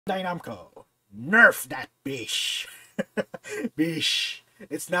Dynamco, nerf that bish. Bish.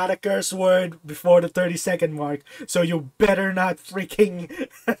 It's not a curse word before the 30-second mark, so you better not freaking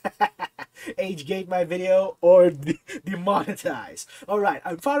age gate my video or demonetize. Alright,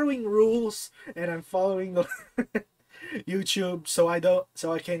 I'm following rules and I'm following YouTube so I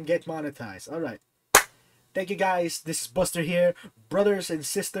can get monetized. Alright. Thank you guys. This is Buster here. Brothers and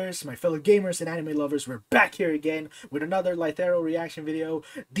sisters, my fellow gamers and anime lovers, we're back here again with another Lythero reaction video.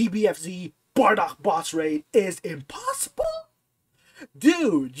 DBFZ Bardock boss raid is impossible?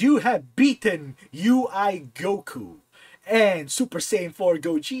 Dude, you have beaten UI Goku and Super Saiyan 4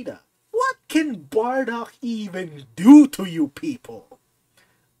 Gogeta. What can Bardock even do to you people?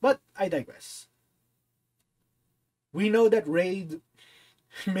 But I digress. We know that raid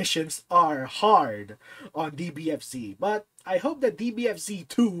missions are hard on DBFZ, but I hope that DBFZ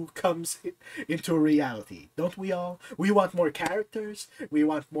 2 comes into reality. Don't we all? We want more characters, we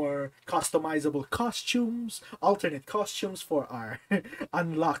want more customizable costumes, alternate costumes for our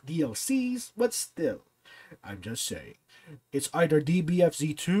unlocked DLCs, but still, I'm just saying, it's either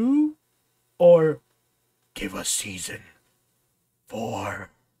DBFZ 2 or give us season 4.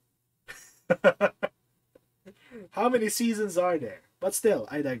 How many seasons are there? But still,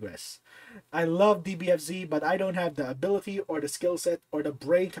 I digress. I love DBFZ, but I don't have the ability or the skill set or the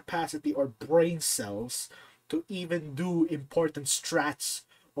brain capacity or brain cells to even do important strats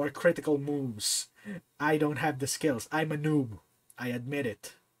or critical moves. I don't have the skills. I'm a noob. I admit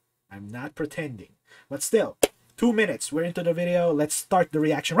it. I'm not pretending. But still, 2 minutes. We're into the video. Let's start the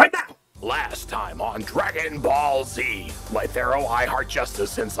reaction right now. Last time on Dragon Ball Z, Lythero, I Heart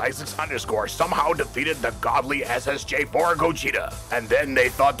Justice, and Isaacs_ somehow defeated the godly SSJ4 Gogeta. And then they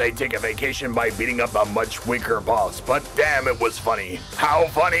thought they'd take a vacation by beating up a much weaker boss, but damn, it was funny. How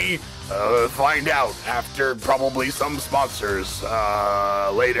funny? Find out after probably some sponsors,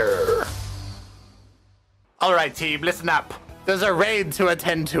 later. Alright team, listen up. There's a raid to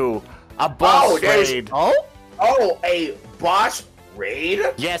attend to. A boss raid. Oh, a boss raid?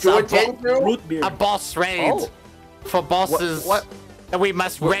 Yes, to attend to? A boss raid. For bosses that we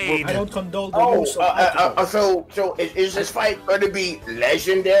must raid. I don't condone the use of so is this fight going to be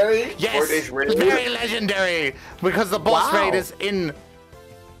legendary? Yes, this raid? very legendary. Because the boss raid is in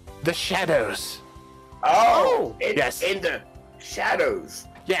the shadows. Oh, yes. In the shadows.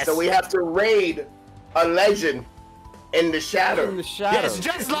 Yes. So we have to raid a legend in the shadows. Yes,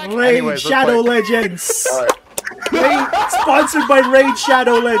 just like Raid Shadow Legends. All right. Sponsored by Raid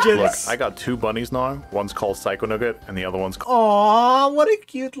Shadow Legends. Look, I got 2 bunnies now. One's called Psycho Nugget, and the other one's called... Aww, what a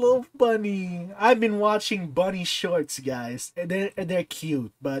cute little bunny. I've been watching bunny shorts, guys. And they're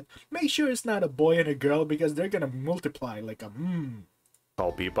cute, but make sure it's not a boy and a girl because they're gonna multiply like a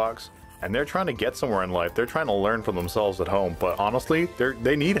called Beatbox. And they're trying to get somewhere in life. They're trying to learn for themselves at home. But honestly,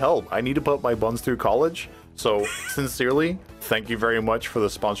 they need help. I need to put my buns through college. So, sincerely, thank you very much for the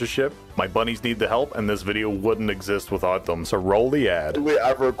sponsorship. My bunnies need the help, and this video wouldn't exist without them. So roll the ad. Wait,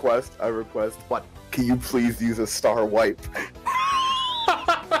 I request. What? Can you please use a star wipe?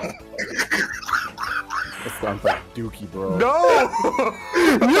 It's not that dookie, bro. No!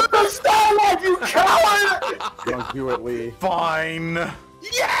 Use the star wipe, you coward! Don't do it, Lee. Fine.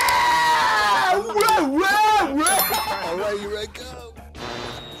 Yeah! Alright, you ready? Go.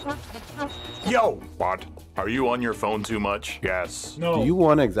 Yo, what? Are you on your phone too much? Yes. No. Do you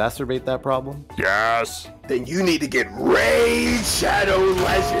want to exacerbate that problem? Yes. Then you need to get Raid Shadow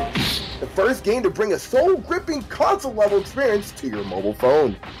Legend, the first game to bring a soul-gripping console-level experience to your mobile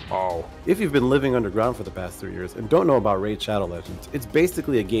phone. Oh. If you've been living underground for the past 3 years and don't know about Raid Shadow Legends, it's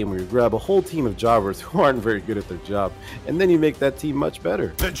basically a game where you grab a whole team of jobbers who aren't very good at their job, and then you make that team much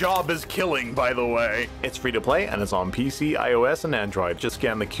better. The job is killing, by the way. It's free to play, and it's on PC, iOS, and Android. Just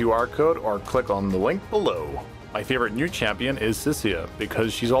scan the QR code or click on the link below. My favorite new champion is Cisia,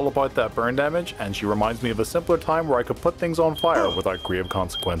 because she's all about that burn damage, and she reminds me of a simpler time where I could put things on fire without grave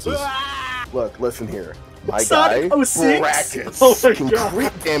consequences. Look, listen here. My Sonic guy, 06? Brackus, Oh my can God.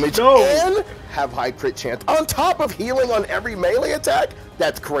 crit damage No. and have high crit chance on top of healing on every melee attack.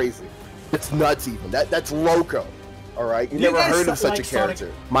 That's crazy. It's nuts even. That's loco. Alright, you Do you never guys heard of such like a character.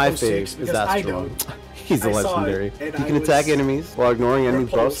 Sonic My 06? fave is Because I Astro. don't. He's a I saw legendary. it, He and can I attack was enemies while ignoring enemies'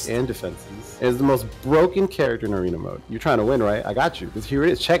 buffs repulsed. and defenses. And is the most broken character in arena mode. You're trying to win, right? I got you. Because here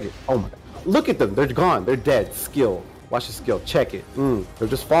it is. Check it. Oh my god. Look at them. They're gone. They're dead. Skill. Watch the skill. Check it. They're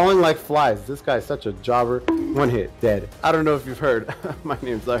just falling like flies. This guy's such a jobber. One hit. Dead. I don't know if you've heard. My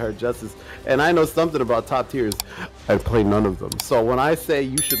name's I Heart Justice. And I know something about top tiers. I play none of them. So when I say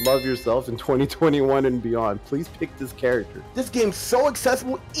you should love yourself in 2021 and beyond, please pick this character. This game's so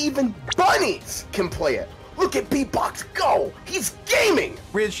accessible, even bunnies can play it. Look at Beatbox go! He's gaming!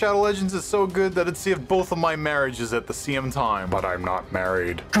 Raid Shadow Legends is so good that it saved both of my marriages at the same time. But I'm not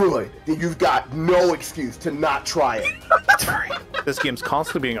married. Good. Then you've got no excuse to not try it. This game's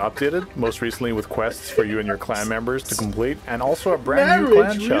constantly being updated, most recently with quests for you and your clan members to complete, and also a brand new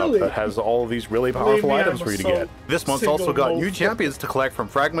clan shop that has all of these really powerful items for you to get. This month's also got new champions to collect from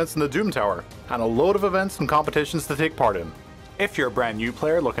fragments in the Doom Tower, and a load of events and competitions to take part in. If you're a brand new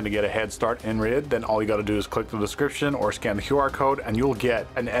player looking to get a head start in Raid, then all you gotta do is click the description or scan the QR code and you'll get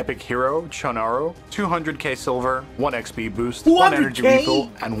an epic hero, Chonaro, 200k silver, 1 XP boost, 1 energy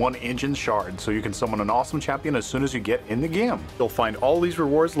refill, and 1 engine shard, so you can summon an awesome champion as soon as you get in the game. You'll find all these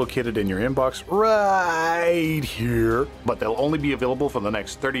rewards located in your inbox right here, but they'll only be available for the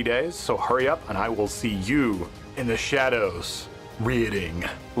next 30 days, so hurry up and I will see you in the shadows, raiding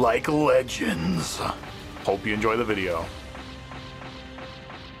like legends. Hope you enjoy the video.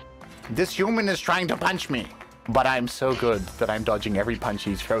 This human is trying to punch me, but I'm so good that I'm dodging every punch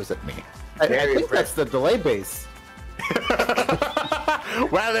he throws at me. I think that's the delay base.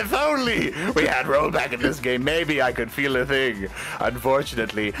 Well, if only we had rollback in this game, maybe I could feel a thing.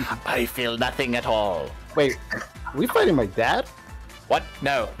 Unfortunately, I feel nothing at all. Wait, are we fighting my dad? What?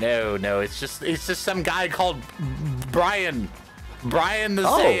 No. It's just some guy called Brian. Brian the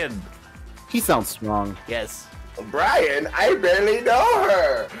Saiyan. He sounds strong. Yes. Brian, I barely know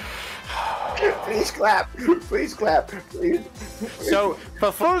her. Please clap. Please clap. Please. So,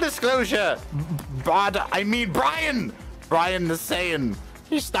 for full disclosure, Brian the Saiyan,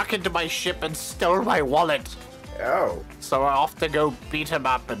 he snuck into my ship and stole my wallet. Oh. So I have to go beat him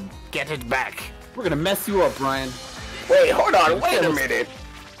up and get it back. We're gonna mess you up, Brian. Wait, hold on. Wait a minute.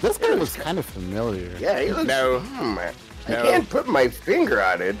 This guy looks kind of familiar. Yeah, he looks... No. I can't put my finger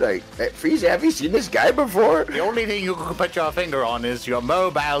on it. Like, Frieza, have you seen this guy before? The only thing you can put your finger on is your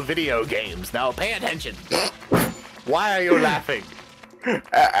mobile video games. Now pay attention. Why are you laughing?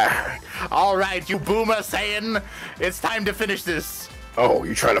 All right, you boomer Saiyan, it's time to finish this. Oh,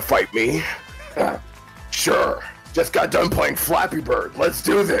 you trying to fight me? Sure. Just got done playing Flappy Bird. Let's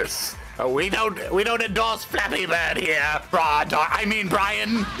do this. We don't endorse Flappy Bird here,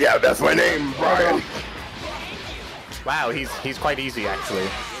 Brian. Yeah, that's my name, Brian. Wow, he's quite easy actually.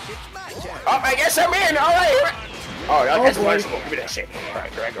 Oh, I guess I'm in. All right. Oh, that's wonderful. Give me that shit. All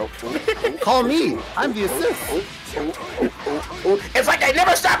right, here I go. Call me. I'm the assist. It's like I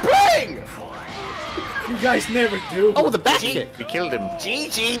never stop playing. You guys never do. Oh, the back kick. We killed him.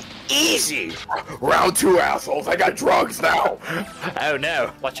 GG, easy. Round 2, assholes. I got drugs now. Oh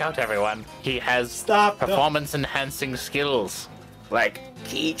no! Watch out, everyone. He has performance-enhancing skills. Like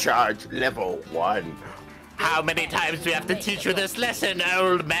key charge level 1. How many times do we have to teach you this lesson,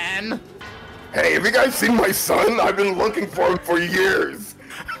 old man? Hey, have you guys seen my son? I've been looking for him for years.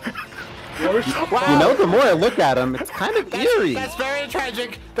 Wow. You know, the more I look at him, it's kind of eerie. That's very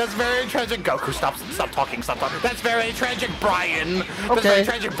tragic. That's very tragic. Goku, stop talking. That's very tragic, Brian. That's very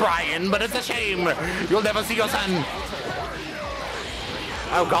tragic, Brian, but it's a shame. You'll never see your son.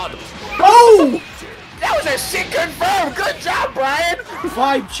 Oh, God. Oh! That was a shit confirmed. Good job, Brian.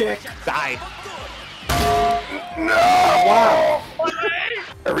 Vibe check. Die. No! Wow.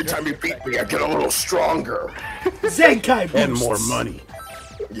 Every time you beat me, I get a little stronger. Zenkai boosts. And more money.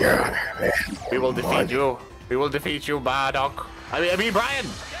 Yeah, man. We will defeat you. We will defeat you, Bardock. I mean, Brian.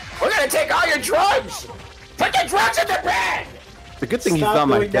 We're gonna take all your drugs. Put the drugs in the bag. The good thing he's Stop not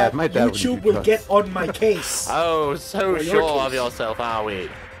my doing dad. that. My dad YouTube would will get on my case. Oh, so your sure case. of yourself, are we?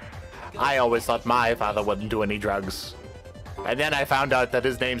 I always thought my father wouldn't do any drugs. And then I found out that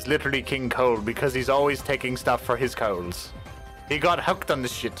his name's literally King Cold because he's always taking stuff for his colds. He got hooked on the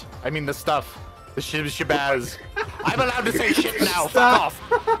shit. I mean the stuff. The shabazz. I'm allowed to say shit now. Fuck off.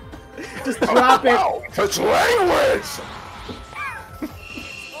 Just drop it. Wow, such language.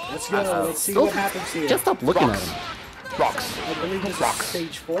 Let's go. Let's see what happens here. Just stop looking at him. Rocks. I believe this is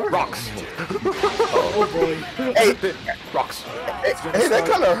stage 4. Rocks. Oh boy. Hey, Rocks. hey, that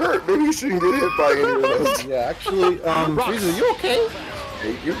kind of hurt. Maybe you shouldn't get hit by any of those. Yeah, actually, Frieza, you okay?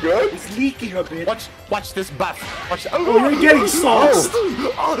 Hey, you good? It's leaking a bit. Watch this buff. Watch. Oh, you're getting sauced.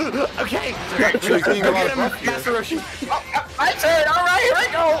 Okay. Actually, getting a lot of Get him, buff here. Master Roshi. My turn. All right, here I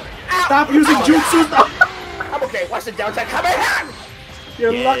go. Ow. Stop using jutsu. I'm okay. Watch the downside coming on.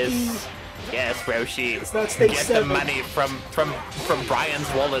 You're lucky. Yes. Yes, Roshi. It's not stage Get 7. the money from Brian's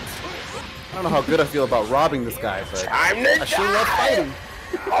wallet. I don't know how good I feel about robbing this guy, but I'm the I sure love fighting.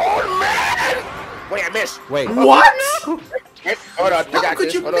 Oh man! Wait, I missed. Wait. What? Hold on, I got could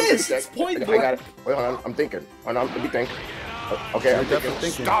this. you Hold on, miss? give me a It's sec. point I blank. got it. Wait, hold on, I'm thinking. Hold on, let me think. Okay, I'm definitely thinking.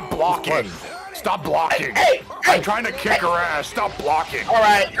 thinking. Stop blocking. Stop blocking. Hey, I'm trying to kick her ass. Stop blocking. All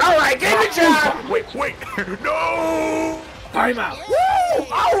right, get the job. Wait. No. Timeout. Woo!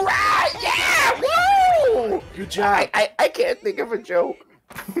 All right, yeah, woo! Good job. I can't think of a joke.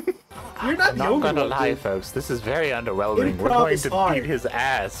 You're not the Not only gonna one, lie, dude. folks. This is very underwhelming. We're Improv going is to hard. beat his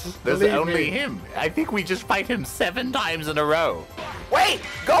ass. There's Believe only me. him. I think we just fight him 7 times in a row. Wait,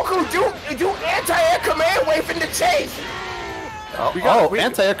 Goku, do anti-air command wave in the chase.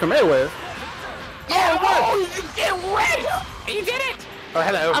 Anti-air command wave. Yeah, whoa, you get ready. He did it! Oh,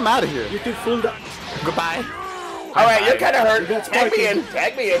 hello. I'm out of here. You too fooled up. Goodbye. All right, you're kind of hurt. got Tag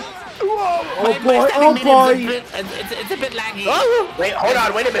me in. Oh boy, oh boy. It's a bit laggy. Wait, hold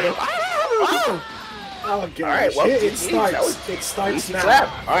on, wait a minute. Oh god. All right, well, it GG, that was starts. It starts easy now.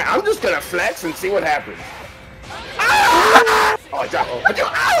 clap. All right, I'm just gonna flex and see what happens.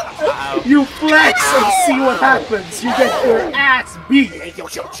 Oh, You flex and see what happens. You get your ass beat. Hey, yo,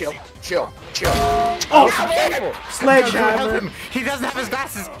 chill. Oh, sledgehammer. He doesn't have his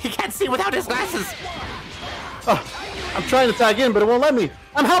glasses. He can't see without his glasses. I'm trying to tag in, but it won't let me.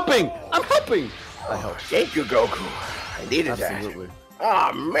 I'm helping. I help. Thank you, Goku. I needed Absolutely. that.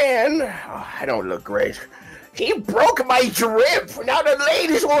 Oh man, I don't look great. He broke my drip. Now the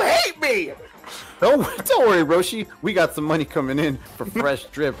ladies will hate me. Don't worry, Roshi. We got some money coming in for fresh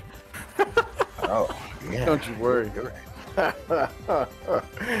drip. Oh, yeah. Don't you worry.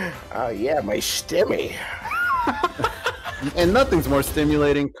 Oh yeah, my stimmy. And nothing's more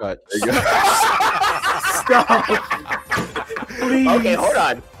stimulating. Cut. Stop. Please. Okay, hold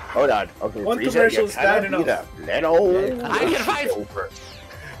on. Okay, One Frieza, commercial you're is kinda bad enough. beat up. Let I can fight.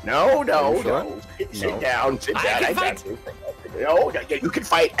 No. Sit down. I can got fight. you. No, you can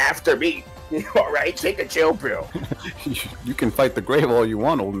fight after me. All right, take a chill pill. You can fight the grave all you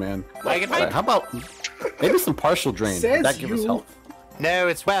want, old man. I can fight. How about maybe some partial drain? Says That gives us you. health. No,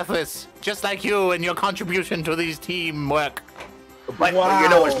 it's worthless. Just like you and your contribution to these teamwork. But you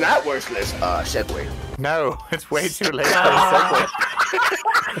know it's not worthless. Segway. No, it's way too late for a segue.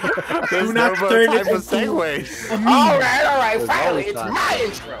 There's Do not no more turn time it for into segues. a meme. All right. There's Finally, always it's time. my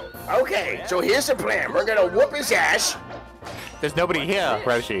intro. Okay, so here's the plan. We're gonna whoop his ass. There's nobody here,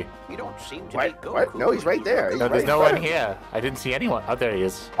 Roshi. You don't seem to What? be Goku. What? No, he's right there. He's No, right there's in no front one of me. here. I didn't see anyone. Oh, there he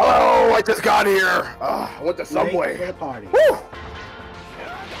is. Oh, I just got here. I went to Late Subway. for the party. Woo!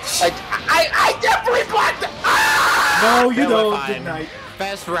 I definitely blocked. No, you Yeah, we're don't. fine. Good night.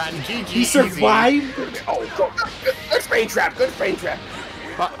 Fast run, GG. He survived. Oh, good frame trap.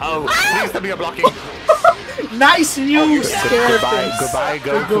 Uh-oh, please tell me you're blocking. Nice you scared Goodbye, face. goodbye,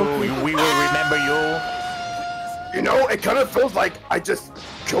 Good Goku. We will remember you. You know, it kind of feels like I just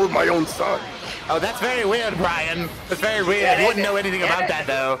killed my own son. Oh, that's very weird, Brian. That's very weird. Yeah, You wouldn't know anything about that,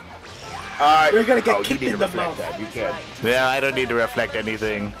 though. You're gonna get you kicked need in to the reflect mouth. that. You can. Yeah, I don't need to reflect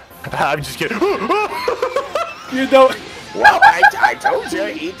anything. I'm just kidding. You don't. Well, I told you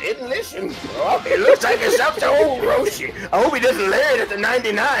he didn't listen. Well, it looks like it's up to old Roshi. I hope he doesn't layer it at the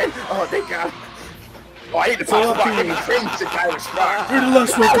 99. Oh, thank God. Oh, I need to all talk up about to you. any cringe to kind of spark. You're the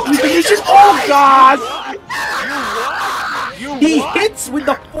last one. Oh God! He hits with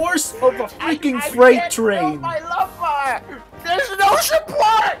the force of a freaking freight train. My lumbar. There's no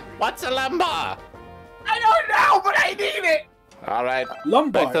support. What's a lumbar? I don't know, but I need it. All right.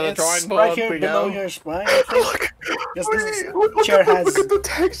 Lumbar. Back to the It's drawing board right here we below go. your spine. I think. Yes, this chair has Look at the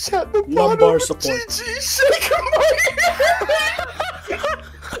text chat at the lumbar bottom. support. GG, shake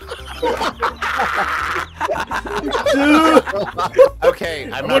Dude, Okay,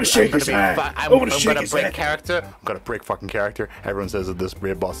 I'm wanna not shake I'm his gonna be hand. fi- I I'm wanna gonna shake his break hand. character. I'm gonna break fucking character. Everyone says that this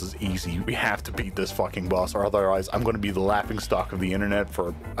raid boss is easy. We have to beat this fucking boss, or otherwise I'm gonna be the laughing stock of the internet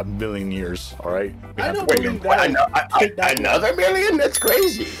for a million years. All right? We I have don't to believe beat that. Another million? That's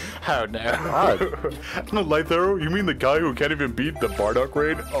crazy. Oh no! No, Lythero, you mean the guy who can't even beat the Bardock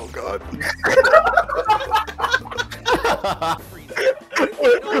raid? Oh god. Wait.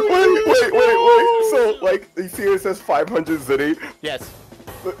 So, like, you see it says 500 Zitty? Yes.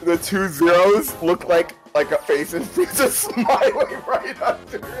 The 2 zeros look like a face and it's just smiling right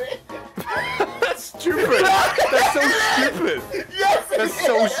under it. That's stupid. That's so stupid. Yes, it That's is.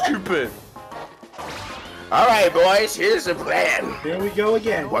 so stupid. All right, boys, here's the plan. Here we go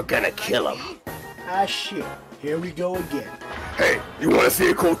again. We're gonna kill him. Ah shit. Here we go again. Hey, you want to see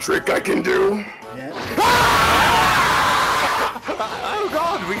a cool trick I can do? Yeah. Oh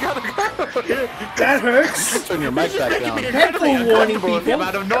god, we gotta go. That hurts. Turn your mic back down. Careful warning With the people.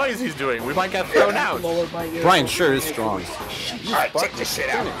 amount of noise he's doing, we might get thrown out. Lower my ear. Brian sure is strong. All right, check this shit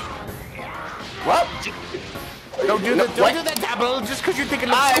out. What? Don't do the double just because you think it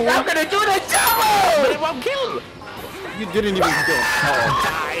looks cool. I'm not gonna do the double! But it won't kill. You didn't even kill him.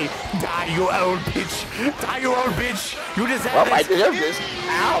 Die, you old bitch! Die, you old bitch! You deserve Well, I it! deserve this.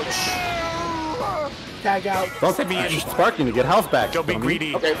 Ouch. Tag out. Don't send me in. Sparking to get health back. Don't be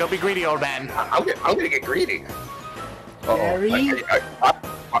greedy. Okay. Don't be greedy, old man. I'm gonna get greedy. Gary.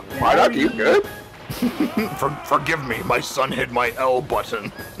 Bardock, you good? Forgive me, my son hit my L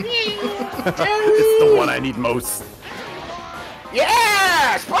button. It's the one I need most.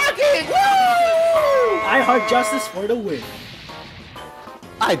 Yeah! Sparking! Woo! I Heart Justice for the win.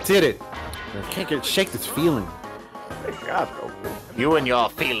 I did it. I can't shake this feeling. Good job, Goku. You and your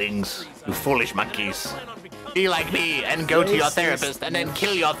feelings, you foolish monkeys. Be like me and go to your therapist and then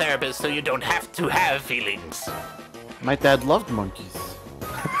kill your therapist so you don't have to have feelings. My dad loved monkeys.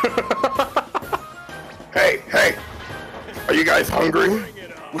 Hey, are you guys hungry?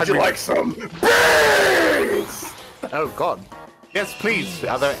 Would you like some beans? Oh God. Yes, please.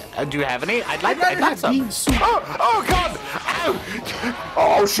 Do you have any? I'd like some. Bean soup. Oh God! Ow!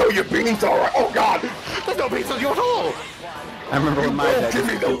 Oh, I'll show you beans, alright. Oh God! There's no beans on you at all. I remember when my dad Give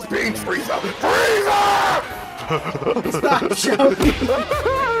me used to those beans, Frieza! Frieza! Stop shouting.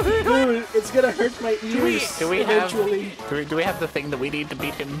 Dude, it's gonna hurt my ears Do we eventually. have the thing that we need to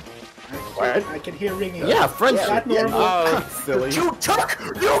beat him? What? I can hear ringing. Yeah, friendship. Is that normal? Silly. You took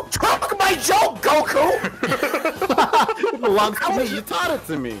my joke, Goku! It belongs to me. You taught it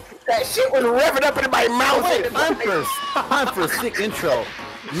to me. That shit was revving up in my mouth. Wait, time for a sick intro.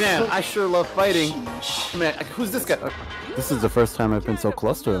 Man, I sure love fighting. Man, who's this guy? This is the first time I've been so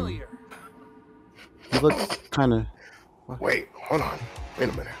close to him. He looks kind of... Wait, hold on. Wait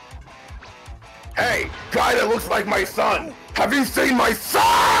a minute. Hey, guy that looks like my son! Have you seen my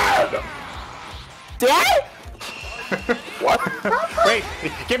son? Dad? What? Wait,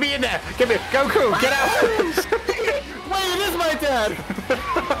 get me in there. Get me, Goku, get out. Wait, it is my dad!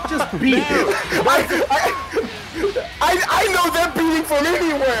 Just beat him. I know that beating from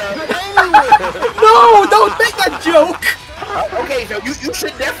anywhere! No, don't make that joke. Okay, so you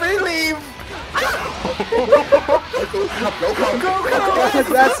should definitely leave.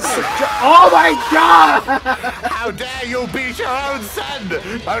 Oh my God! How dare you beat your own son?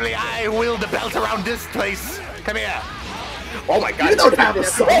 Only I wield the belt around this place. Come here. Oh my God! You don't have a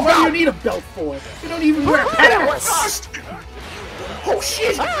son. What do you need a belt for? You don't even wear pants. Oh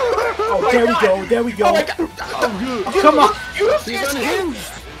shit! Oh, there we go. There we go. Oh my God! Come on. He's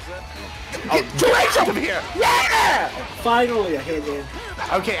unhinged. Get over here! Yeah! Finally, a hit in.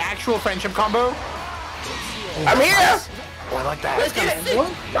 Okay, actual friendship combo. I'm here. Oh, I like that. Let's get it.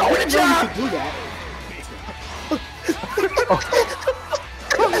 What? I didn't know you could do that.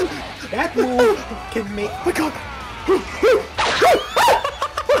 That move can make. Oh my God!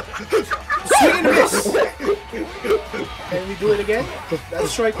 Swing and miss. Can we do it again?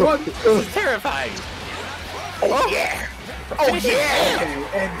 That's strike one. This is terrifying. Oh yeah! Oh yeah! Okay,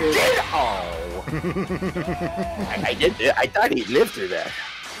 and this. I did. I thought he'd live through that.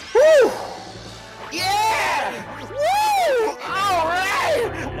 Woo! Yeah! Woo! All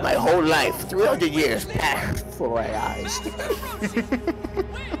right! My whole life, 300 years passed before my eyes.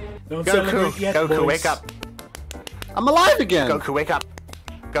 Don't celebrate yet, Goku, boys. wake up. I'm alive again! Goku, wake up.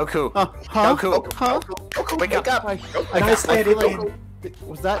 Goku. Huh? Goku. Goku, Wake up. Nice editing.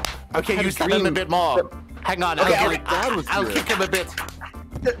 Was that... Okay, had you a stun him a dream. bit more. Hang on, Okay, I'll kick him a bit.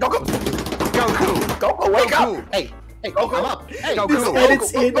 Goku, Goku. Goku, wake up! Hey, Goku, I'm up! Hey, Goku. These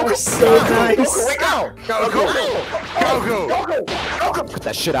edits in are so nice. Goku, wake up! Goku. Goku. Goku, Put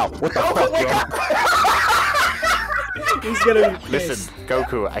that shit out. What the Goku, fuck, wake bro? up! He's gonna be pissed. Listen,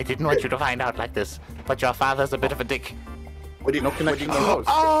 Goku, I didn't want you to find out like this, but your father's a bit of a dick. No connection to host.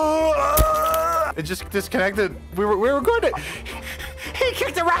 Oh! It just disconnected. We were going to. He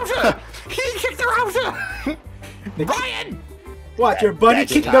kicked the router. He kicked the router. Brian. What? Your buddy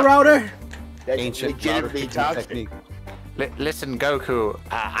That's kicked the tough. router? That's Ancient legitimately toxic. technique. Listen, Goku.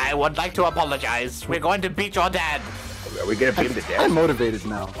 I would like to apologize. We're going to beat your dad. Are we gonna beat him to death? I'm motivated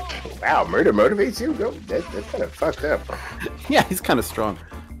now. Wow, murder motivates you? Go. That's kind of fucked up. Yeah, he's kind of strong.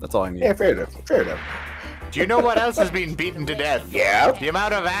 That's all I need. Yeah, fair enough. Fair enough. Do you know what else is being beaten to death? Yeah. The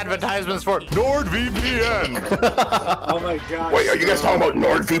amount of advertisements for NordVPN. Oh my God. Wait, are you guys talking about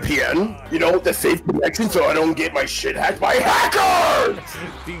NordVPN? You know, the safe connection so I don't get my shit hacked by hackers!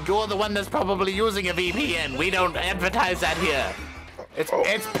 You're the one that's probably using a VPN. We don't advertise that here.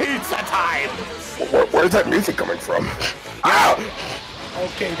 It's pizza time. Where's that music coming from? Ow!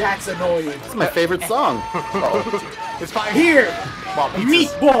 Okay, that's annoying. It's my favorite song. It's fine. Here, Small pizzas.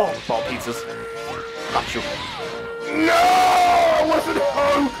 meatball. Small pizzas. Got you. No! I wasn't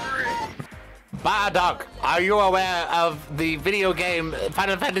hungry! Bardock, are you aware of the video game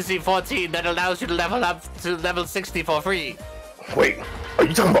Final Fantasy XIV that allows you to level up to level 60 for free? Wait, are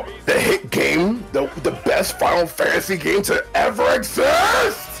you talking about the hit game? The best Final Fantasy game to ever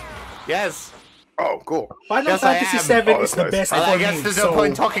exist? Yes. Oh, cool. Final Yes, I Fantasy am. VII Oh, is the that's best Well, for I guess me, there's so... no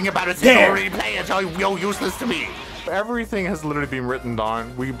point talking about it since you already play it. You're useless to me. Everything has literally been written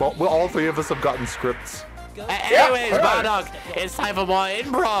down. We all three of us have gotten scripts. Anyways, Bardock, it's time for more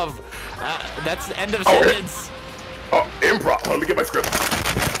improv. That's the end of sentence. Oh, improv. Let me get my script.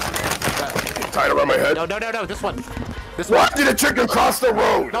 Tie it around my head. No, this one. This Why one. did a chicken cross the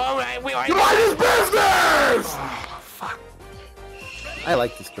road? No, we are. Mind his business! I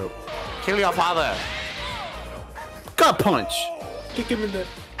like this joke. Kill your father. Gut punch. Kick him in the...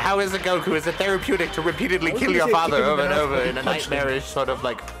 How is it, Goku? Is it therapeutic to repeatedly kill gonna your say father kick him in over the and ass, over but in a punch him. nightmarish sort of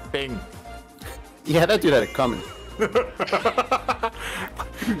like thing? Yeah, that dude had it coming.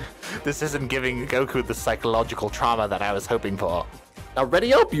 This isn't giving Goku the psychological trauma that I was hoping for. Now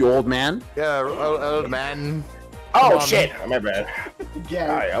ready up, you old man. Yeah, old man. Oh, on. shit. My bad.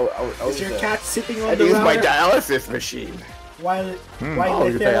 Yeah. I Is your cat sitting I on the used my router diallysis machine. while Oh,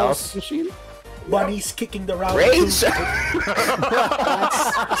 your Letero's dialysis machine? bunny's kicking the router? Rage? That's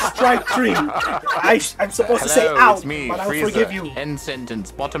strike 3. I'm supposed to say Hello, out, it's me, but I'll Frieza. forgive you. End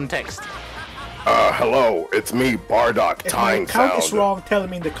sentence. Bottom text. Hello, it's me, Bardock, If my tying count sound. is wrong, tell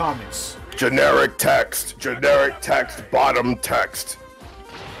me in the comments. Generic text, bottom text.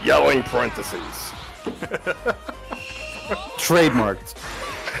 Yelling parentheses. Trademarked.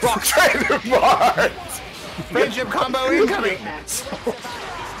 Trademarked! Friendship combo incoming.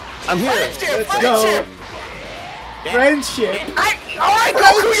 I'm here. Let's go. Friendship. Alright,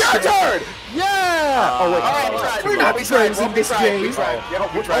 Goku, your turn! Yeah! Oh, wait. Alright, We're not friends in this game. We tried.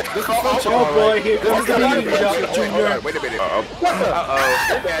 Oh boy, here comes the meeting, Junior. Wait a minute.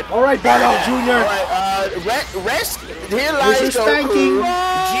 Alright, Bardock Junior. Alright, rest. Here This lies is spanking.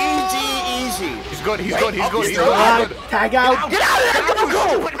 Goku. GG easy. He's good. He's good. He's good. He's Alright, good. tag out. Get out of here, Goku!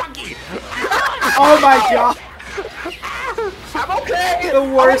 Stupid monkey. Oh my god. I'm okay. The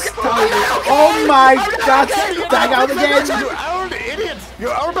worst time. Oh my god. Tag out again. You old idiot. You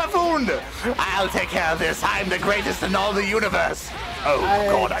old buffoon. I'll take care of this. I'm the greatest in all the universe. Oh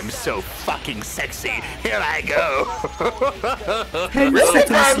god, I'm so fucking sexy. Here I go. 10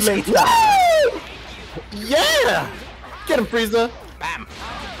 seconds later. Yeah! Get him, Frieza. Bam.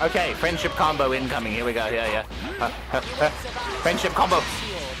 Okay, friendship combo incoming. Here we go. Yeah. Friendship combo.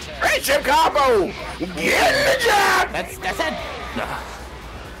 Friendship combo! Get in the job! That's it.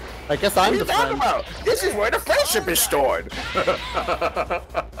 I guess What I'm are you the talking friend. about? This is where the friendship is stored.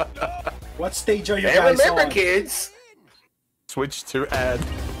 What stage are you And guys remember, on? kids, Switch to ad.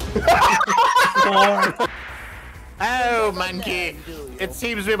 Oh, monkey. It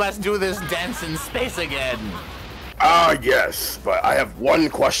seems we must do this dance in space again. yes, but I have one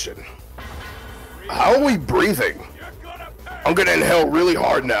question. How are we breathing? I'm gonna inhale really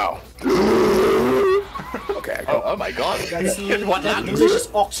hard now. Okay, go. Oh my god. That's What that lungs? delicious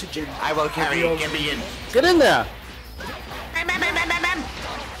oxygen. I will carry you. Get me in. Get in there.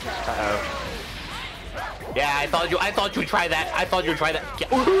 Yeah, I thought you'd try that. Yeah.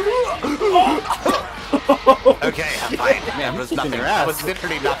 Okay, I'm fine. Man, That was he's kicking nothing. their That ass. was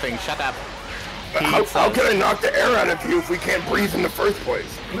literally nothing. Shut up. How can I knock the air out of you if we can't breathe in the first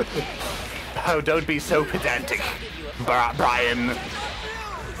place? Oh, don't be so pedantic, Brian.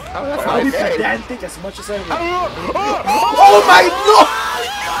 I'll be pedantic as much as I want. Oh my god!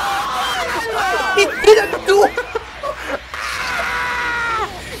 It didn't do.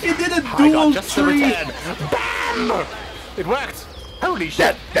 It didn't I do got all just the three. return. Bam! It worked. Holy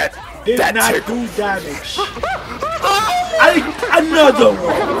shit. Did That not tick- do damage. Another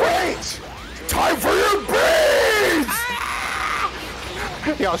one. Wait! Time for your brains!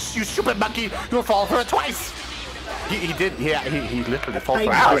 You stupid monkey. You'll fall for it twice. He did. Yeah, he literally fell for it.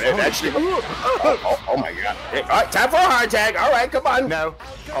 Wow, twice. it actually. Oh my god. All right, time for a hard tag. All right, come on. No.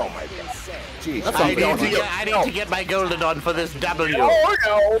 Oh my god. Jeez. I need to get my golden on for this W.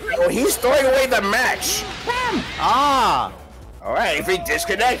 Oh no. He's throwing away the match. Ah! All right, if he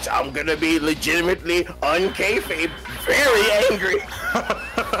disconnects, I'm gonna be legitimately unkayfabe, very angry.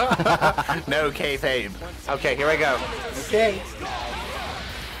 No kayfabe. Okay, here I go. Okay.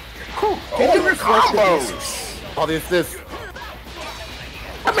 Can you refresh the disc? Combos. All this.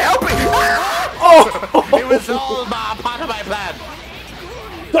 I'm helping. It was all part of my plan.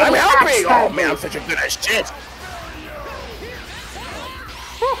 I'm helping. Oh man, I'm such a good at shit.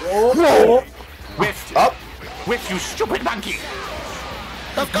 Oh, Whiffed. Up. Whiffed, you stupid monkey.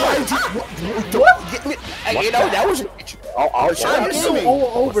 What? Get me. You know, that was. I'll show It's you. so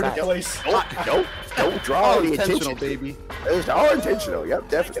all over the place. Don't draw any intentional, attention. baby. It was all intentional. Yep,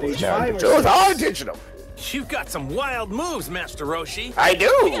 definitely. Stage 5 or So it was 6? all intentional. You've got some wild moves, Master Roshi. I do.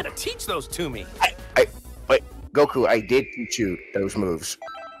 You gotta teach those to me. Wait, Goku, I did teach you those moves.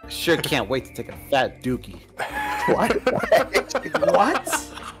 Sure can't wait to take a fat dookie. What?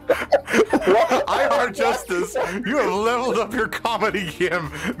 I Heart Justice, you have leveled up your comedy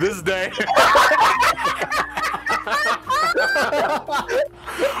game this day.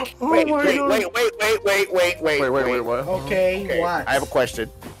 Wait, my God. wait, what? Okay, what? I have a question.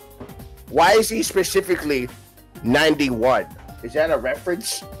 Why is he specifically 91? Is that a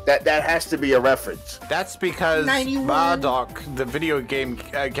reference? That has to be a reference. That's because 91. Bardock, the video game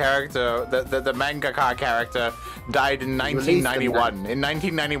character, the mangaka character, died in 1991. In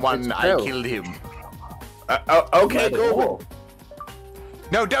 1991, I killed him. Okay, Google.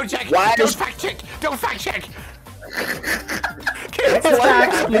 No, don't check! Why Don't is- fact check! Don't fact check!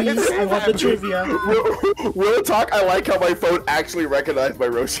 Facts, please. I want the trivia. Real talk, I like how my phone actually recognized my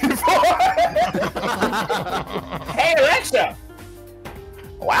Roshi phone. Hey, Alexa!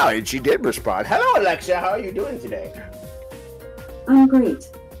 Wow, and she did respond. Hello, Alexa. How are you doing today? I'm great.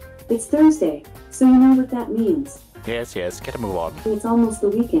 It's Thursday, so you know what that means. Yes, get a move on. It's almost the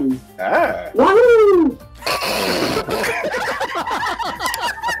weekend. Ah. Wahoo!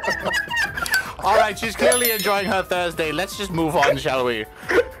 Alright, she's clearly enjoying her Thursday. Let's just move on, shall we?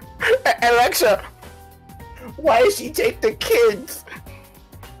 Alexa, why does she take the kids?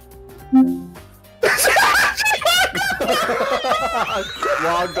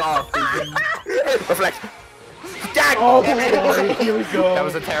 Logged off. Reflect. Dad! Oh boy, here we go. That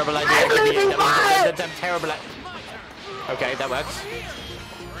was a terrible idea. That was a terrible idea. Okay, that works.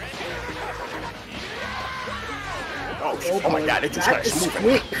 Oh my god, it just That got is moving.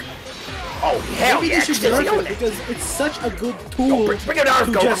 quick. Oh, hell Maybe yeah. they should Still nerf doing it it. because it's such a good tool Bring it on,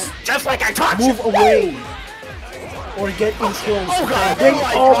 to go. just Like I taught move you. away or get in close. Oh, God. Bring-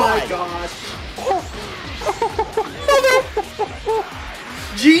 Oh, oh my my god.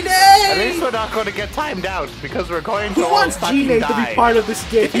 Gene! At least we're not going to get timed out because we're going to Who all wants fucking Gene to die. be part of this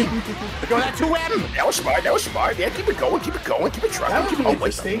game? Go that 2M! That was smart. That was smart. Yeah, keep it going. Keep it going. Keep it trucking. That would be Oh, wait.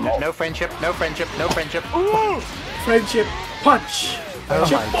 interesting. No friendship, no friendship, no friendship. Friendship punch. Oh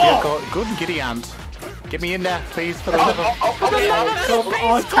Friendship my ball. God, good giddy aunt. Get me in there, please, for the love of... Come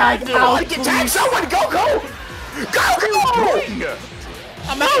on, tag Oh, out, get tag please. someone. Go.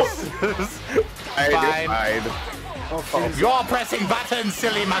 I'm out! Fine. Fine. You're pressing buttons,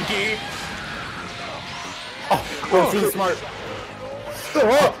 silly monkey! Roshi smart.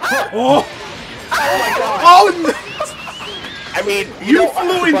 Oh no! I mean, You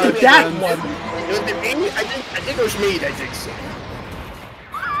flew into that one. It was me. I think it was me that did so.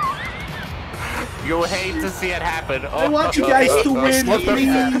 You hate to see it happen. I want you guys to win, What the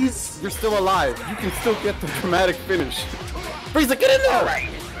heck? please. You're still alive. You can still get the dramatic finish. Frieza, get in there! All right.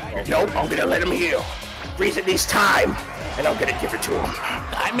 Nope, I'm gonna let him heal. Frieza needs time, and I'm gonna give it to him.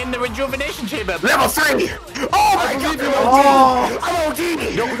 I'm in the rejuvenation chamber. Level 3! Oh my god! Oh, I'm OD!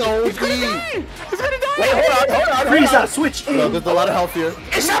 No, He's gonna die! Wait, hold on. Frieza, switch No, in. there's a lot of health here.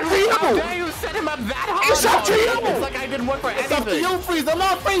 It's up to How you! dare you set him up that hard? It's up to you! It's like I didn't work for It's up to anything. you, Frieza,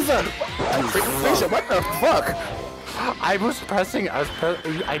 not Frieza! Frieza, what the fuck? I was pressing.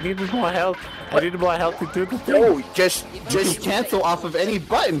 I needed more help. I needed more help to do the thing. No, just Cancel off of any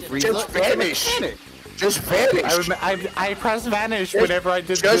button, Frieza. Just It's a vanish. mechanic. Just vanish. I press vanish whenever I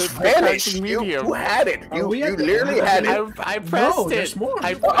did Just the vanish. crouching You medium. had it. Are You we at the- literally had it. I pressed No, it. there's more.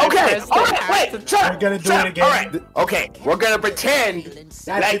 I Okay, pressed all it. right, wait, shut up. We're gonna do shut it up. again. All right, okay, we're gonna pretend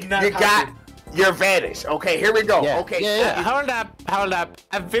That like did not you happen. got your vanish. Okay, here we go. Yeah. Okay, Yeah. Hold up.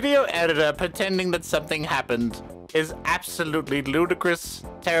 A video editor pretending that something happened is absolutely ludicrous,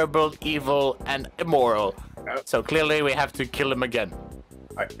 terrible, evil, and immoral. So clearly we have to kill him again.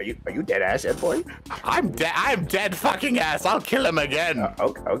 Are you dead ass, Ed boy? I'm dead fucking ass. I'll kill him again.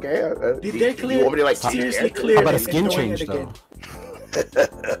 Okay. Did do they you clear? want me to like Seriously teach clear. How about a it skin and doing change, it again?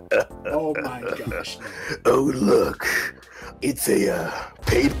 Oh my gosh. Oh look, it's a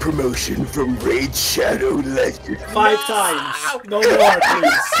paid promotion from Raid Shadow Legend. 5 times. No more,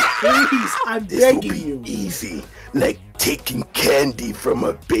 please. Please, I'm This will begging be you. easy, like taking candy from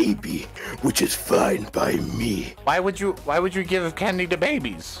a baby, which is fine by me Why would you give candy to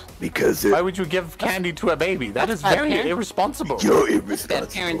babies? because Why would you give candy to a baby? That is bad very parent. irresponsible. you're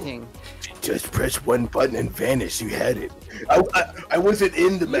irresponsible. Just press one button and vanish. You had it. I wasn't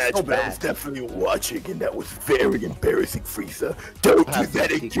in the match, so but I was bad. definitely watching, and that was very embarrassing, Frieza. Don't do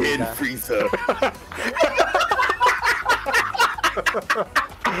that again, Frieza.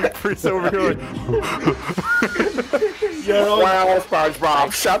 Frieza over here like, Wow,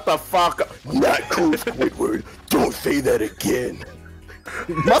 SpongeBob, shut the fuck up. Not cool, Squidward. Don't say that again.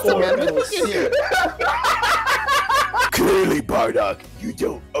 Muscle Man, get in here. Clearly, Bardock, you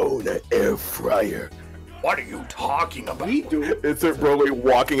don't own an air fryer. What are you talking about? We do. It's it Broly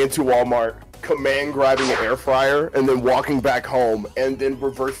walking into Walmart, command grabbing an air fryer, and then walking back home, and then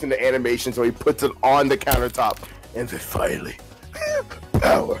reversing the animation so he puts it on the countertop. And then finally,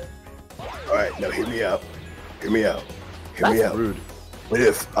 power. Alright, now hear me out. Hear me out. Hear me out. Rude. What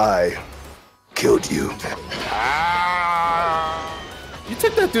if I killed you? You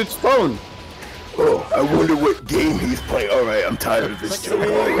took that dude's phone. Oh, I wonder what game he's playing. Alright, I'm tired of this joke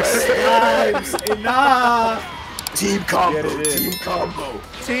already. Times enough. Team combo, team combo.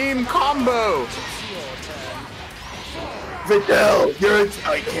 Team combo! Videl, you're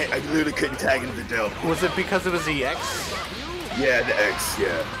I literally couldn't tag in Videl. Was it because it was the X? Yeah, the X,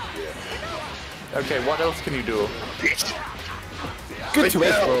 yeah. Okay, what else can you do? Bitch. Good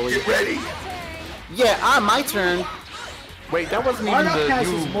twist, Videl, Broly. get ready. Yeah, my turn. Wait, that wasn't even Bardock the has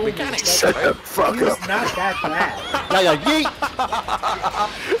his new moments, mechanic. but Shut the fuck he was up. not that bad. Yeah, yeet.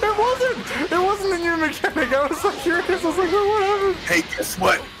 It wasn't the new mechanic. I was so curious. I was like, what happened? Hey, guess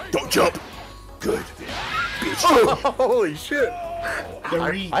what? Don't jump. Good. Bitch. Holy shit. The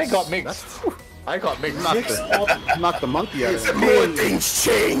reeds. I got mixed. I got mixed. Knock the monkey out of The him. more things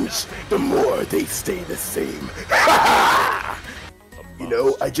change, the more they stay the same. You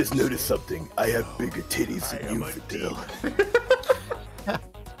know, I just noticed something. I have bigger titties than you, Videl.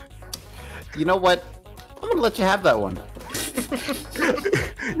 You know what? I'm gonna let you have that one.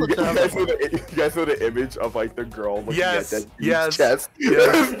 You guys know the image of like the girl looking Yes, at that yes, chest?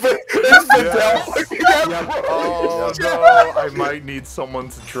 yes. It's Videl looking at Broly. Oh no, I might need someone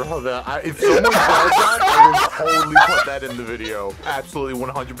to draw that. If someone draws that, I will totally put that in the video. Absolutely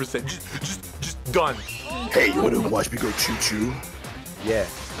 100%. Just done. Hey, you wanna watch me go choo choo? Yeah.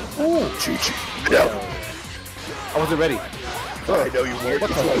 Choo choo. No. I wasn't ready. I know you weren't.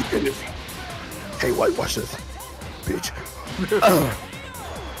 Hey, watch this. Bitch.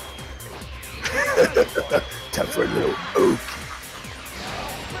 Time for a little oak.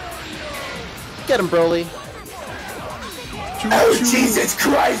 Get him, Broly. Oh, Jesus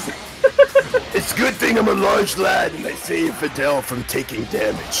Christ! It's a good thing I'm a large lad and I saved Videl from taking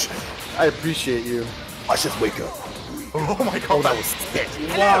damage. I appreciate you. Watch us wake up. Oh my god, that was sick.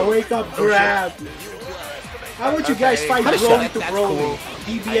 Wow, wake up, grab. How about you guys fight Broly to Broly?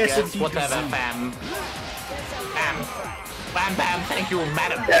 DBS and Whatever, DBZ. fam. Bam, bam, thank you,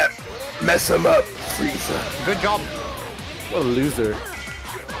 madam. Yeah, mess him up, Frieza. Good job. What a loser.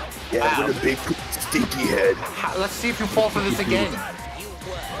 Yeah, with a big stinky head. Let's see if you fall for this again.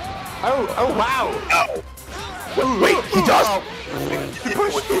 Oh, wow. Ow. Wait, he does. You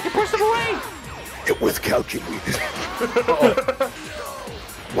pushed him away. It was calculated.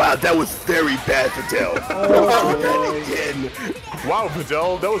 Wow, that was very bad, Videl. Don't do that again. Wow,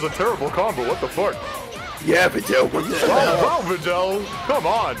 Videl, that was a terrible combo. What the fuck? Yeah, Videl, what the hell? Wow, Videl, come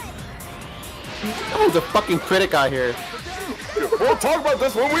on. Who's a fucking critic out here? We'll talk about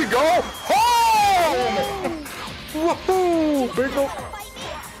this when we go home! Woohoo, big ol'.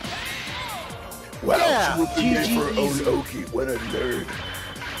 Wow, Yeah, she would be in for her own Oki. What a nerd.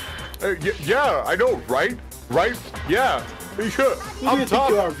 Yeah, I know, right? Right? Yeah. Who do Up you think top.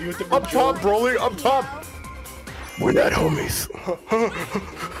 you are, beautiful Up top, Joe? Broly, up top. We're not homies.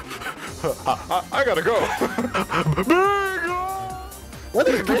 I gotta go. Big ol'. What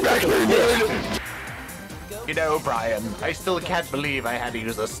is this? You know, Brian, I still can't believe I had to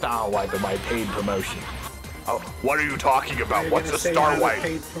use a Star Wipe in my paid promotion. Oh, what are you talking about? You're What's gonna a say Star I'm a Wipe?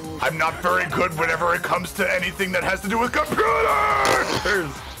 paid promotion. I'm not very good whenever it comes to anything that has to do with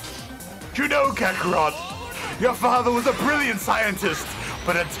computers! You know, Kakarot, your father was a brilliant scientist,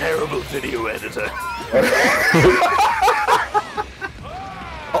 but a terrible video editor.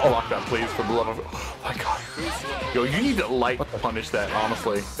 Oh, lock that, please, for the love of... Oh, my God. Yo, you need to light punish that,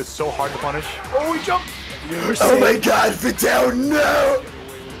 honestly. It's so hard to punish. Oh, he jumped! Oh my god, Videl, no!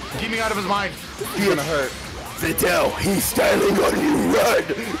 Keep me out of his mind. He's gonna hurt. Videl, he's styling on you, run!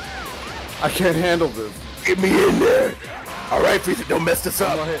 I can't handle this. Get me in there! Alright, Frieza, don't mess this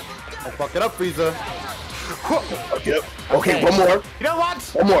up. I'll fuck it up, Frieza. Okay, one more. You know what?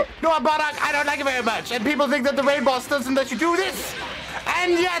 One more. No, Bardock, I don't like it very much. And people think that the Rain Boss doesn't let you do this.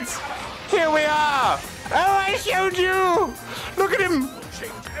 And yet, here we are. Oh, I showed you. Look at him.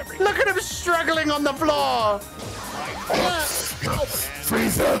 Look at him struggling on the floor.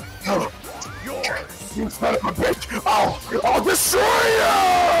 Frieza! You son of a bitch! I'll destroy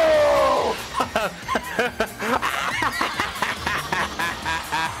you!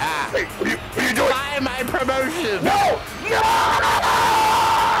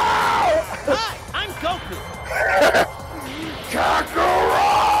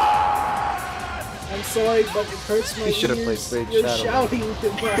 sorry, but it hurts my He should have played ears. Raid You're Shadow. shouting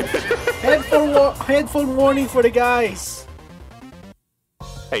too much. Headphone warning for the guys.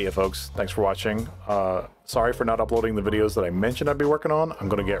 Hey, you folks. Thanks for watching. Sorry for not uploading the videos that I mentioned I'd be working on. I'm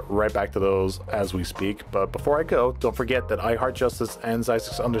going to get right back to those as we speak. But before I go, don't forget that iHeartJustice and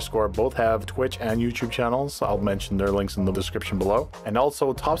Zyzix_ both have Twitch and YouTube channels. I'll mention their links in the description below. And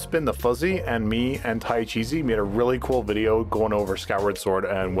also, Topspin the Fuzzy and me and Tai Cheesy made a really cool video going over Skyward Sword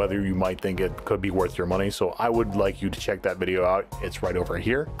and whether you might think it could be worth your money. So I would like you to check that video out. It's right over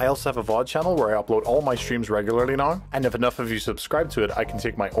here. I also have a VOD channel where I upload all my streams regularly now. And if enough of you subscribe to it, I can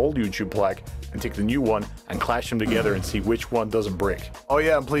take my old YouTube plaque and take the new one and clash them together and see which one doesn't break. Oh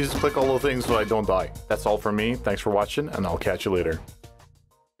yeah, and please click all the things so I don't die. That's all from me. Thanks for watching, and I'll catch you later.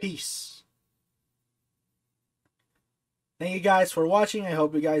 Peace. Thank you guys for watching. I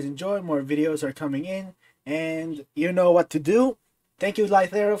hope you guys enjoy. More videos are coming in, and you know what to do. Thank you,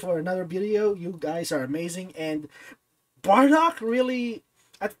 Lythera, for another video. You guys are amazing. And Bardock really,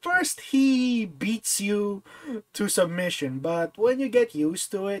 at first he beats you to submission, but when you get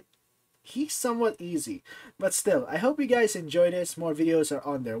used to it, he's somewhat easy. But still, I hope you guys enjoy this. More videos are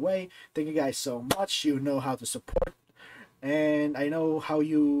on their way. Thank you guys so much. You know how to support, and I know how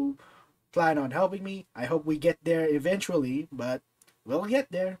you plan on helping me. I hope we get there eventually, but we'll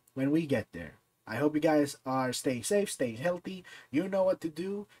get there when we get there. I hope you guys are staying safe, staying healthy. You know what to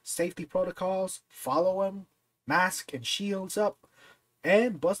do. Safety protocols, follow them. Mask and shields up.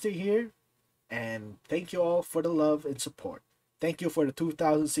 And Buster here. And thank you all for the love and support. Thank you for the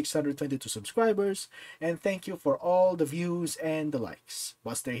 2,622 subscribers. And thank you for all the views and the likes.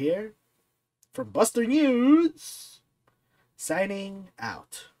 Buster here from Buster News. Signing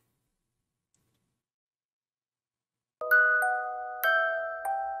out.